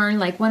hand-dyed yarn,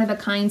 like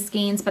one-of-a-kind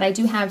skeins, but I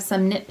do have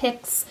some knit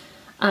picks,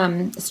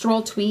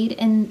 stroll tweed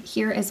in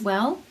here as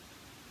well.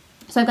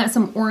 So I've got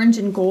some orange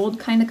and gold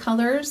kind of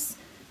colors.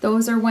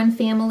 Those are one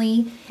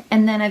family.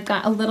 And then I've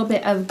got a little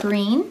bit of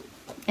green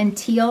and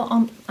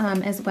teal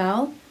as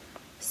well.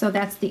 So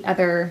that's the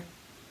other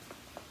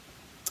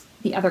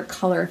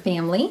color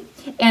family.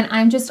 And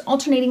I'm just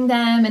alternating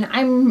them, and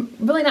I'm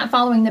really not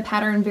following the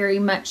pattern very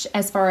much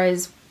as far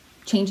as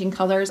changing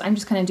colors. I'm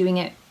just kind of doing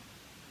it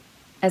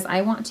as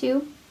I want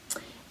to.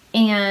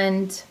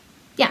 And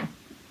yeah,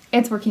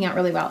 it's working out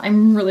really well.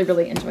 I'm really,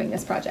 really enjoying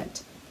this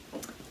project.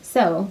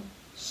 So,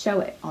 show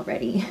it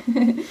already.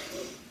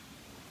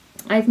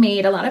 I've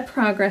made a lot of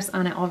progress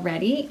on it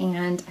already,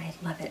 and I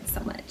love it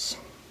so much.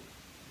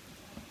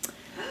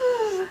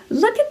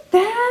 Look at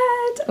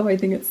that! Oh, I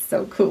think it's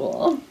so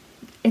cool.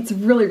 It's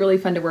really, really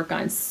fun to work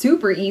on.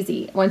 Super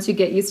easy. Once you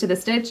get used to the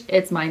stitch,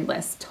 it's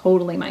mindless,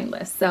 totally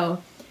mindless.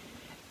 So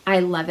I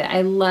love it.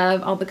 I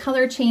love all the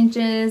color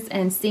changes,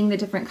 and seeing the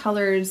different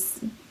colors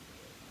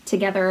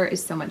together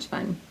is so much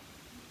fun.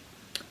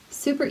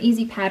 Super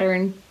easy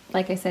pattern.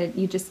 Like I said,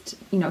 you just,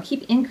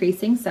 keep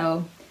increasing.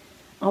 So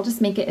I'll just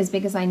make it as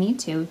big as I need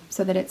to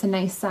so that it's a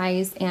nice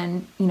size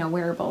and,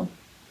 wearable.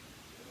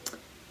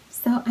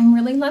 So I'm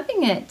really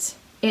loving it.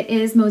 It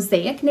is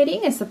mosaic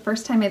knitting. It's the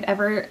first time I've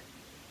ever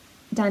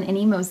done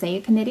any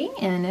mosaic knitting,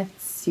 and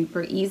it's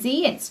super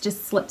easy. It's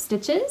just slip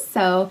stitches,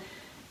 so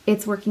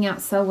it's working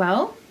out so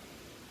well.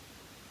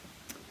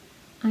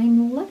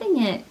 I'm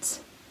loving it.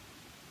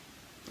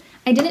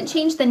 I didn't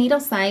change the needle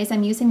size.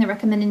 I'm using the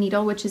recommended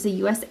needle, which is a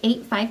US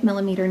 8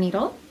 5mm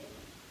needle.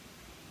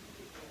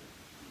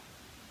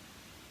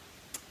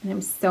 And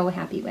I'm so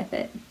happy with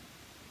it.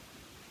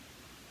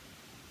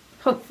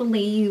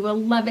 Hopefully you will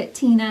love it,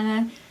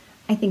 Tina.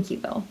 I think you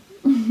will.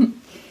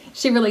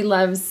 She really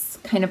loves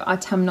kind of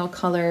autumnal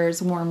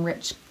colors, warm,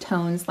 rich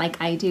tones like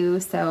I do,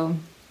 so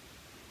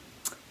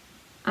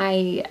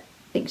I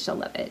think she'll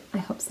love it. I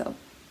hope so.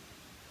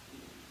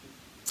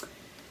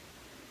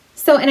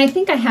 So, and I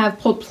think I have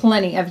pulled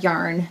plenty of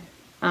yarn.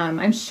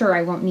 I'm sure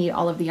I won't need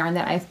all of the yarn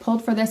that I've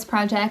pulled for this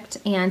project.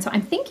 And so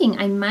I'm thinking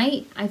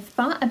I've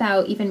thought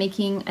about even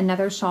making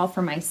another shawl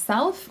for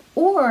myself,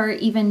 or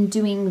even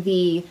doing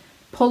the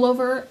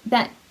pullover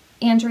that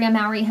Andrea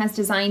Mowry has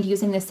designed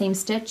using the same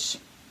stitch,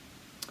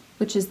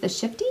 which is the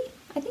Shifty,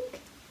 I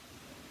think.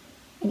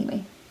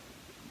 Anyway,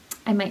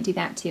 I might do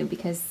that too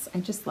because I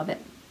just love it.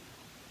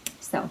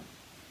 So,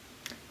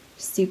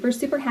 super,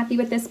 super happy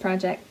with this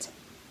project.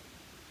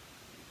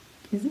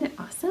 Isn't it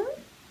awesome?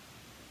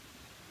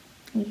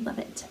 I love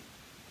it.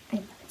 I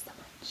love it so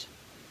much.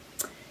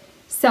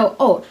 So,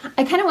 oh,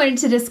 I kind of wanted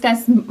to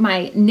discuss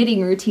my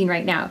knitting routine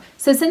right now.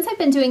 So since I've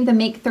been doing the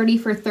Make 30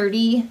 for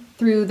 30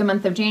 through the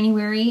month of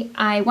January,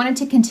 I wanted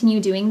to continue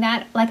doing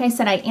that. Like I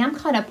said, I am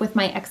caught up with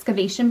my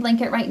Excavation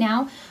blanket right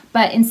now,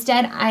 but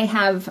instead I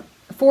have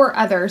 4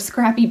 other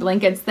scrappy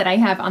blankets that I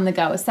have on the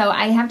go. So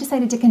I have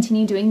decided to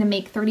continue doing the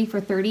Make 30 for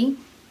 30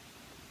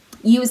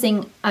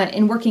 using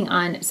and working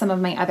on some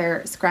of my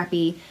other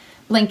scrappy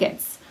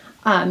blankets.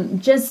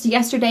 Just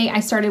yesterday, I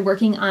started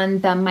working on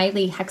the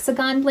Miley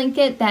Hexagon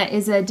blanket that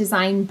is a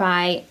design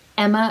by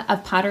Emma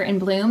of Potter and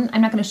Bloom.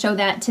 I'm not going to show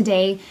that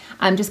today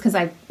just because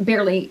I've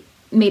barely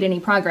made any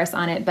progress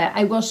on it, but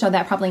I will show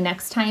that probably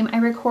next time I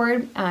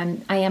record. I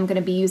am going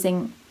to be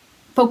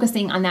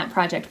focusing on that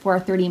project for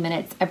 30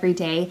 minutes every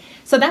day.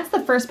 So that's the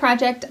first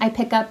project I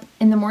pick up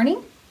in the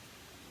morning.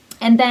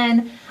 And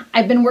then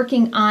I've been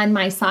working on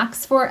my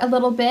socks for a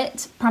little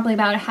bit, probably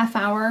about a half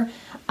hour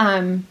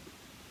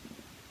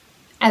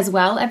as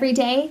well every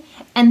day.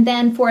 And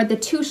then for the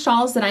 2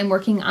 shawls that I'm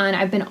working on,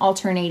 I've been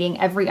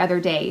alternating every other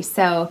day.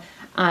 So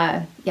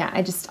yeah,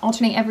 I just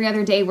alternate every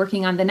other day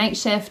working on the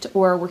Nightshift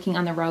or working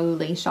on the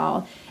Rauli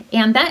shawl.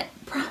 And that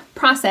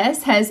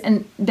process has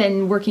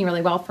been working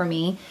really well for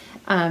me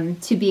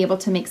to be able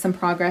to make some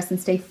progress and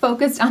stay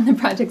focused on the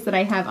projects that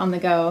I have on the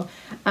go.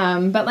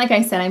 But like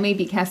I said, I may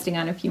be casting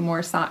on a few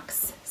more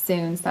socks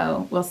soon,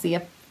 so we'll see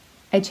if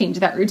I change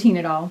that routine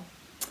at all.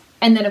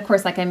 And then, of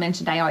course, like I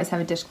mentioned, I always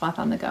have a dishcloth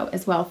on the go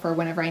as well for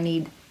whenever I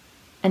need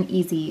an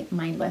easy,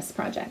 mindless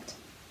project.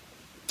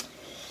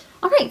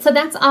 All right, so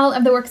that's all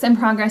of the works in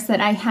progress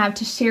that I have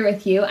to share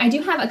with you. I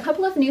do have a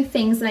couple of new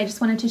things that I just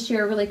wanted to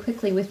share really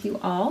quickly with you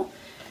all.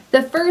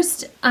 The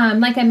first,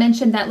 like I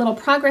mentioned, that little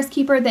progress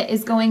keeper that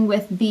is going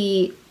with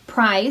the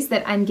prize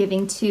that I'm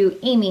giving to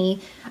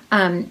Amy,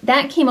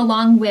 that came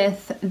along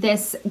with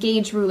this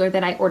gauge ruler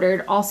that I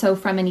ordered also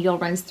from A Needle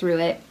Runs Through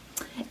It.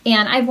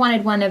 And I've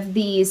wanted one of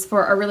these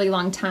for a really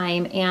long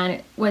time, and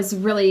it was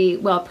really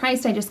well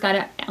priced. I just got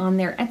it on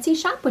their Etsy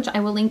shop, which I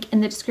will link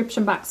in the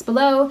description box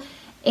below.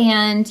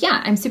 And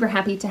yeah, I'm super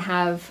happy to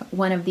have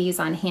one of these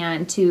on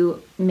hand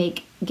to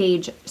make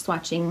gauge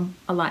swatching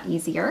a lot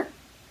easier.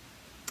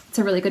 It's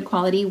a really good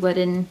quality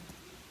wooden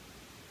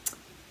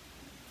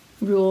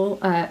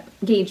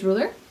gauge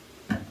ruler.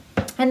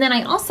 And then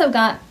I also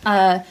got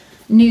a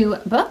new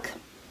book,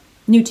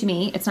 new to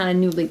me. It's not a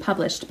newly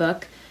published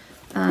book.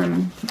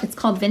 It's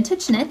called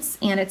Vintage Knits,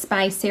 and it's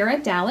by Sarah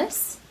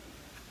Dallas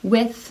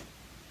with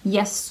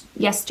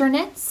Yester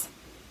Knits.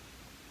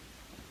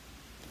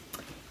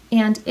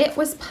 And it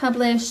was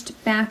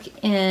published back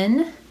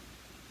in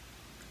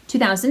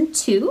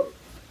 2002,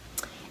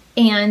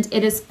 and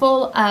it is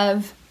full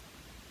of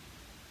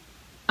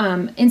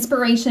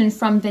inspiration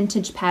from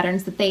vintage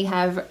patterns that they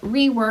have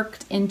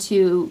reworked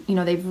into,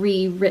 they've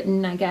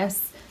rewritten, I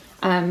guess,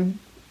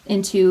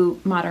 into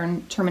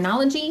modern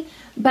terminology.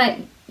 But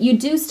you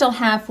do still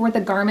have, for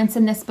the garments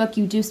in this book,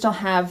 you do still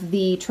have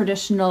the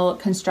traditional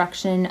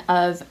construction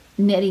of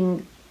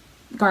knitting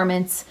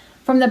garments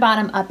from the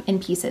bottom up in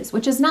pieces,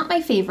 which is not my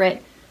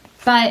favorite,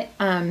 but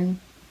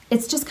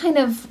it's just kind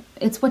of,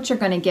 it's what you're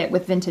going to get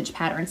with vintage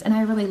patterns. And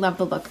I really love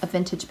the look of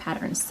vintage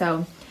patterns.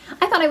 So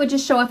I thought I would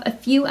just show off a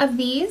few of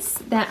these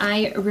that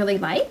I really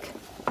like.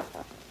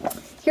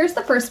 Here's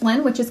the first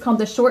one, which is called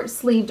the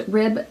short-sleeved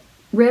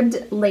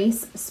ribbed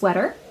lace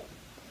sweater.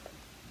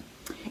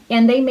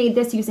 And they made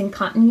this using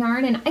cotton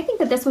yarn, and I think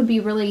that this would be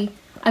really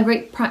a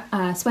great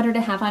sweater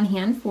to have on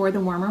hand for the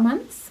warmer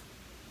months.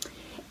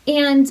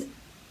 And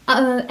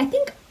I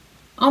think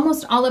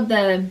almost all of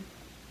the,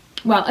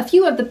 well,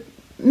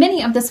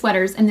 many of the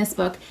sweaters in this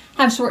book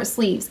have short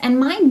sleeves. And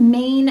my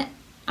main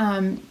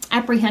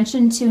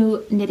apprehension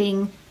to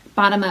knitting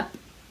bottom-up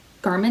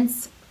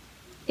garments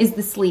is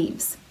the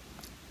sleeves,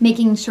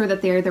 making sure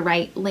that they're the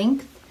right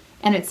length.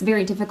 And it's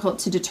very difficult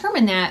to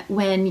determine that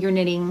when you're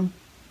knitting,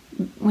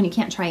 when you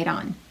can't try it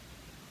on.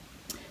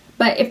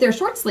 But if they're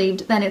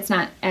short-sleeved, then it's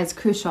not as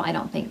crucial, I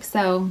don't think.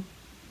 So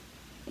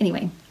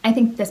anyway, I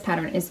think this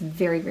pattern is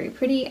very, very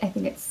pretty. I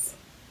think it's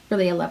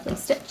really a lovely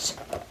stitch.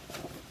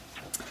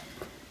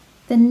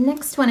 The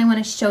next one I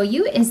want to show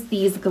you is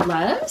these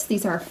gloves.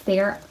 These are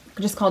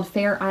just called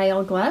Fair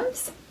Isle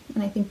gloves,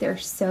 and I think they're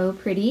so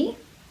pretty.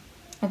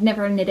 I've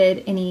never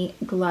knitted any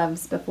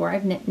gloves before.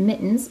 I've knit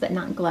mittens, but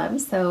not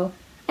gloves, so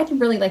I'd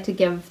really like to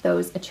give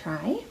those a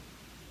try.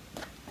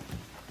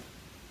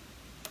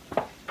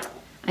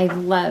 I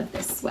love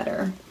this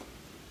sweater.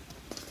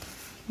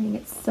 I think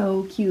it's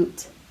so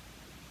cute.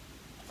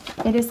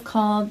 It is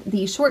called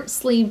the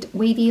short-sleeved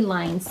wavy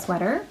line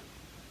sweater.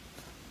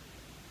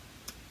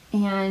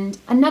 And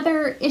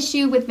another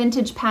issue with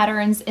vintage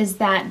patterns is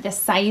that the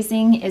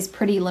sizing is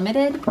pretty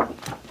limited.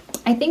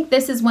 I think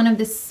this is one of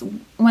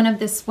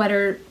the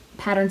sweater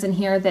patterns in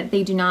here that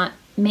they do not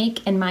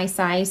make in my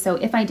size. So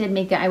if I did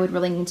make it, I would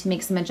really need to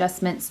make some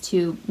adjustments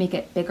to make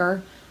it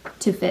bigger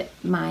to fit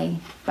my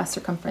bust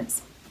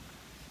circumference.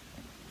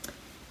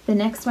 The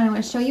next one I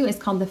want to show you is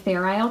called the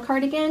Fair Isle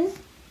cardigan.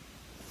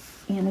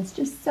 And it's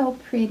just so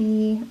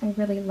pretty. I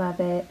really love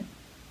it.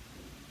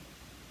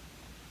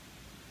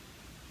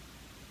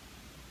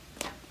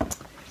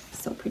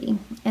 So pretty.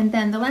 And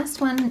then the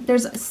last one,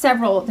 there's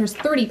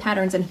 30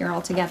 patterns in here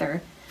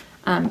altogether.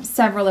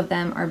 Several of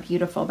them are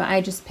beautiful, but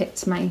I just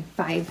picked my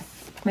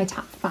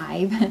top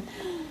 5.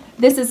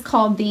 This is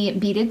called the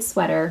beaded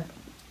sweater,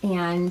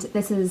 and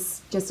this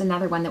is just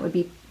another one that would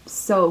be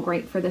so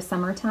great for the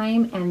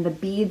summertime, and the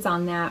beads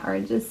on that are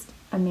just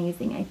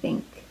amazing. I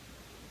think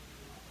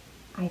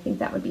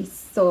that would be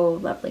so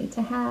lovely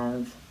to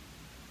have.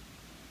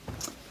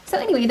 So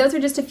anyway, those are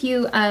just a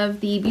few of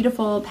the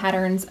beautiful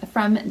patterns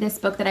from this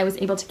book that I was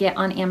able to get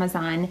on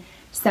Amazon.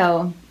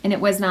 So, and it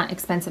was not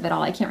expensive at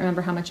all. I can't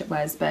remember how much it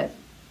was, but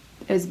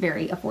it was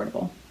very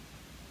affordable.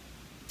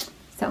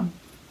 So,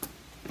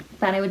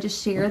 thought I would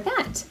just share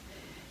that.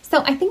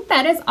 So I think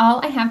that is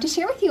all I have to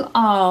share with you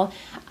all.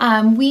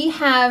 We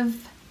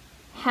have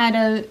had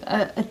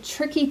a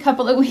tricky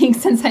couple of weeks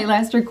since I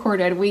last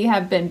recorded. We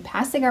have been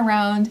passing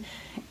around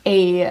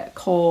a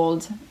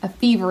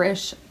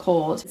feverish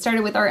cold. It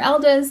started with our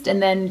eldest and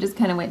then just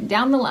kind of went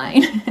down the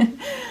line.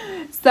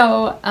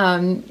 So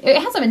it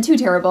hasn't been too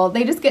terrible.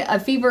 They just get a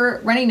fever,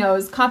 runny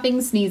nose,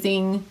 coughing,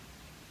 sneezing.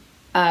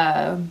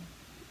 I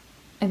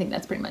think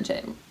that's pretty much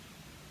it.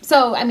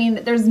 So, I mean,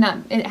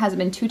 it hasn't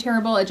been too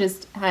terrible. It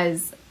just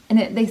has,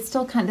 and they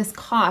still this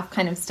cough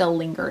kind of still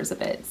lingers a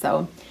bit.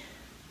 So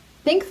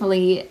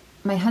thankfully,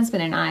 my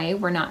husband and I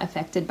were not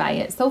affected by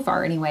it so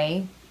far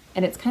anyway.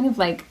 And it's kind of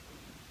like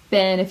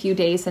been a few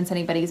days since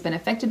anybody's been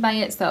affected by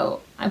it.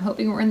 So I'm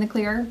hoping we're in the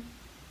clear.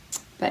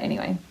 But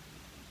anyway.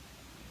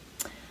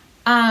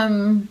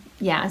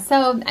 Yeah,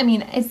 so, I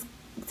mean, it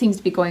seems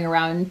to be going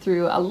around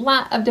through a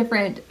lot of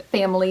different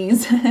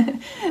families.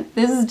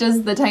 This is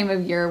just the time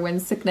of year when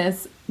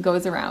sickness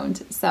goes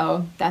around.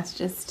 So that's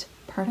just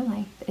part of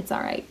life. It's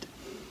all right.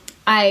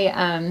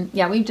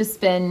 Yeah, we've just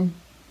been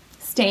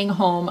staying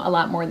home a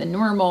lot more than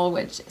normal,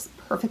 which is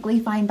perfectly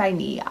fine by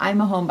me.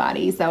 I'm a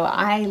homebody, so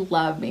I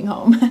love being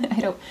home.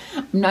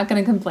 I'm not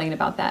going to complain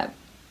about that.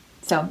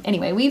 So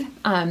anyway, we've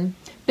been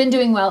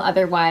doing well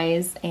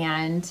otherwise,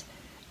 and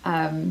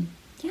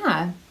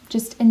yeah,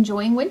 just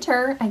enjoying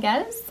winter, I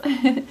guess.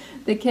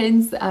 The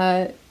kids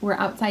were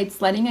outside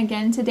sledding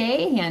again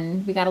today,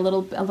 and we got a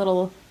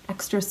little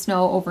extra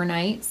snow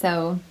overnight,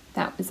 so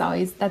that's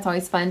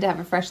always fun to have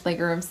a fresh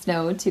layer of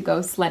snow to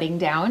go sledding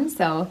down.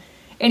 So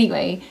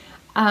anyway,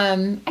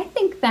 I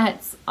think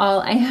that's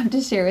all I have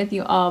to share with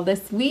you all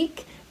this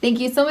week. Thank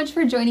you so much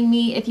for joining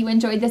me. If you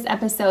enjoyed this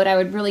episode, I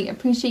would really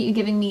appreciate you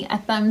giving me a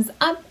thumbs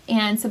up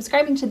and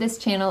subscribing to this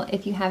channel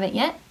if you haven't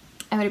yet.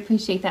 I would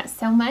appreciate that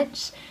so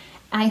much.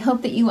 I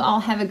hope that you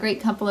all have a great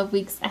couple of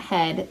weeks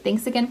ahead.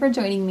 Thanks again for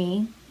joining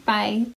me. Bye.